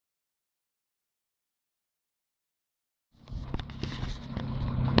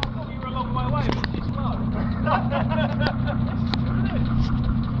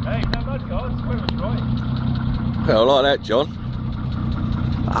Well, I like that, John.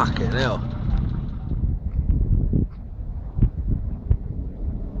 Fucking hell.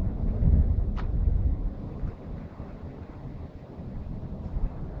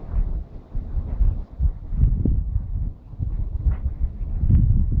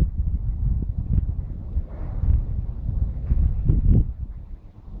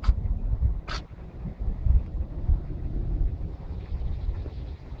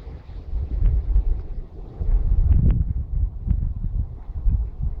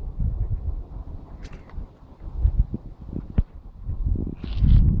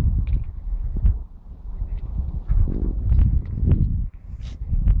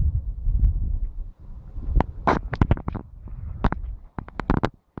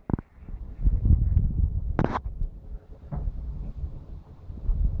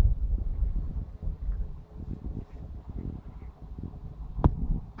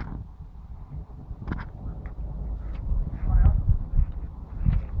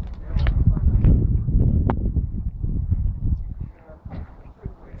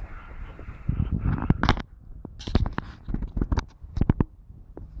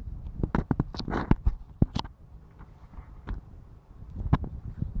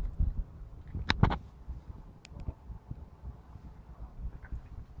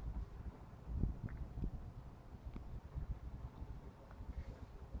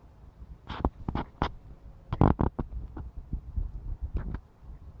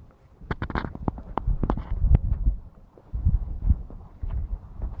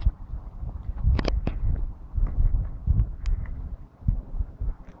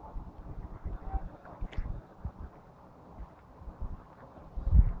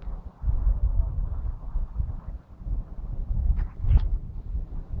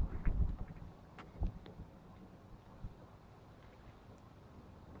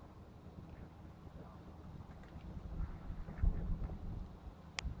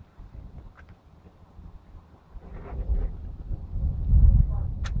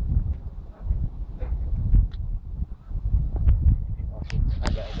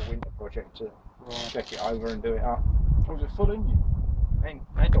 To check it over and do it up. Was it full engine?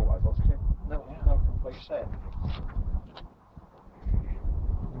 And all over, no complete set.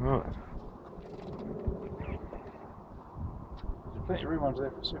 Right. There's plenty of room under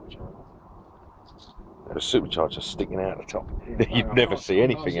there for a supercharger. There's a supercharger sticking out the top. You'd never see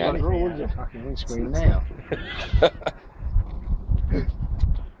anything out of it. All the fucking windscreen now.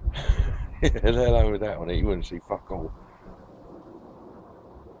 Yeah, the hell over with that one, you wouldn't see fuck all.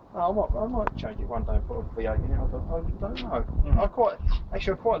 Oh, I might change it one day and put a V8 in it. I don't know. I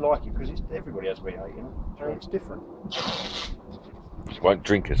quite like it because everybody has V8 in it. So it's different. It won't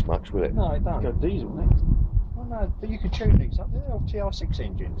drink as much, will it? No, it don't. Go diesel next. Oh no, but you can tune these up. They're all TR6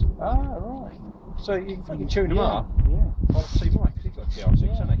 engines. Ah, right. So you can tune them up. Yeah. I'll see Mike because he's got TR6,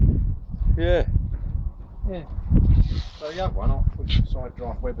 hasn't he? Yeah. Yeah. So the other one, I'll put some side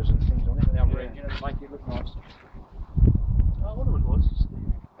drive Webbers and things on it, and the other engine and make it look nice. I wonder what it was.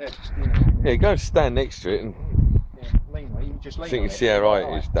 Yeah, go and stand next to it and Lean, you just lean I think on you it. see how right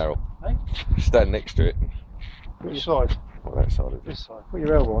it is, Daryl. Hey? Stand next to it. Which side? Oh, that side of it. This side. Put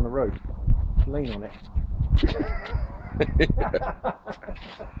your elbow on the roof. Lean on it.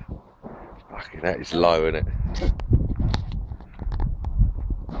 Fucking that is low, isn't it?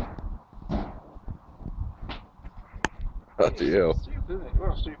 Bloody hell. Stupid, isn't it?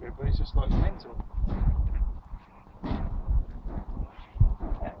 Well, stupid, but it's just like mental.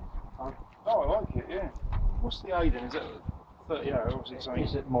 Oh, I like it, yeah. What's the A then? Is it 30 hours? Or is it something?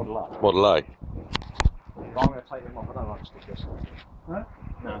 Is it Model A? Model A. I'm going to take them off. I don't like stickers. Huh?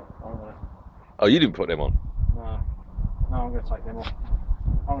 No, I'm going to. Oh, you didn't put them on? No, I'm going to take them off.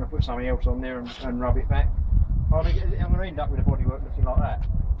 I'm going to put something else on there and rub it back. I'm going to end up with a bodywork looking like that.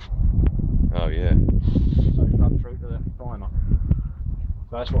 Oh, yeah. So it's run through to the primer.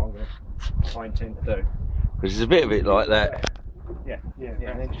 So that's what I intend to do. Because there's a bit of it like that. Yeah,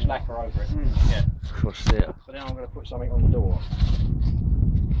 and then just lacquer over it. Yeah. Across there. So now I'm going to put something on the door.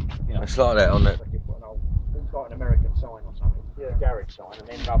 You know, It's like that on that. like you put an old, it's like an American sign or something. Yeah. Garage sign, and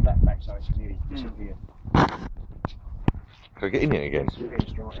then rub that back so it's really disappeared. Can I get in it again?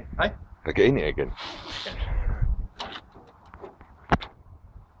 Hey? Can I get in it again?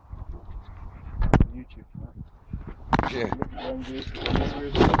 YouTube. Yeah.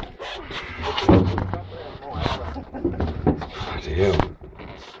 Bloody hell.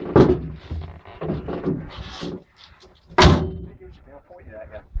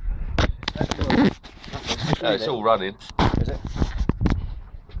 It's all running. Is it?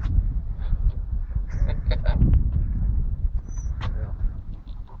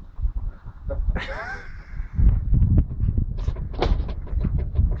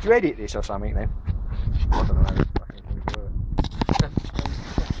 Do you edit this or something then? I don't know how it fucking would work.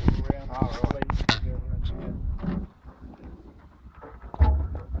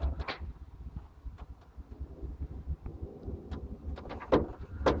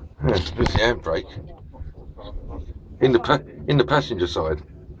 There's the handbrake. In the passenger side.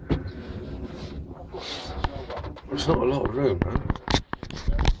 There's not a lot of room, man.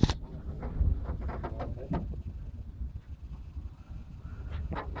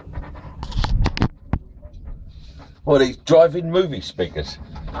 What, these drive-in movie speakers?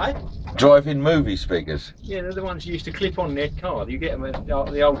 Eh? Drive-in movie speakers? Yeah, they're the ones you used to clip on their car. You get them at the old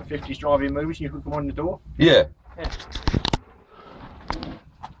 50s drive-in movies and you hook them on the door. Yeah. Yeah.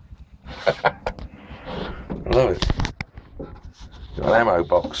 I love it. Got an ammo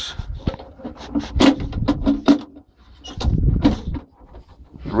box.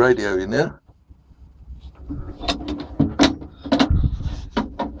 Radio in there.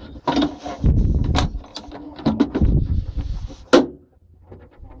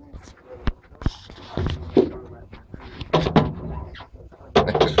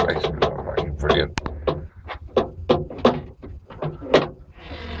 This face is fucking brilliant.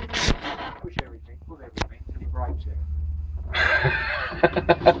 Push everything, pull everything, and it breaks it.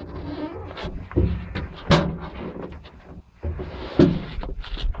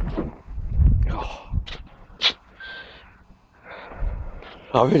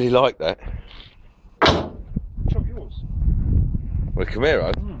 I really like that. Chop yours. With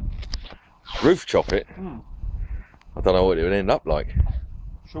Camaro, roof chop it. I don't know what it would end up like.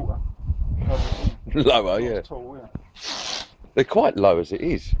 Shorter. Lower, yeah. Tall, yeah. They're quite low as it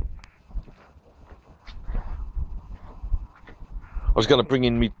is. I was going to bring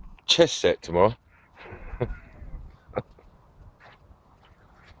in my chess set tomorrow.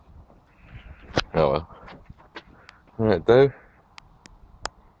 Oh well. That'll do.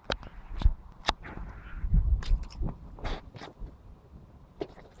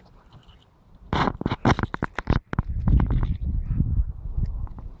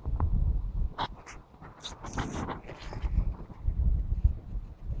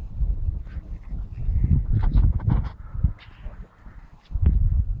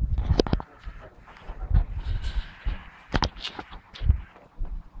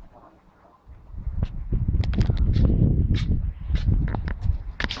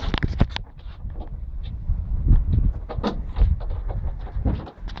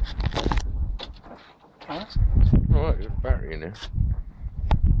 Alright, there's a battery in there.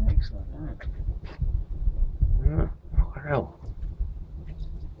 Excellent, Yeah, what the hell?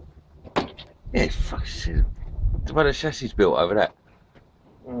 Yeah, fuck, the way the chassis is built over that.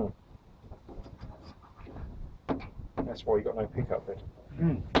 That's why you got no pickup bed.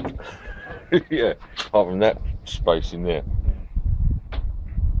 Yeah, apart from that space in there.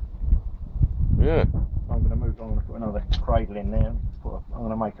 Yeah. I'm going to put another cradle in there. I'm going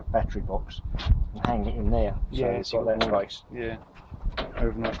to make a battery box and hang it in there. So Yeah, it's got that space. Yeah.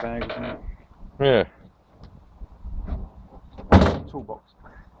 Overnight bag, isn't it? Yeah. Toolbox.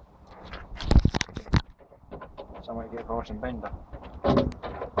 Somewhere to get a and bender.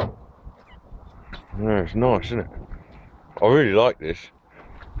 Yeah, it's nice, isn't it? I really like this.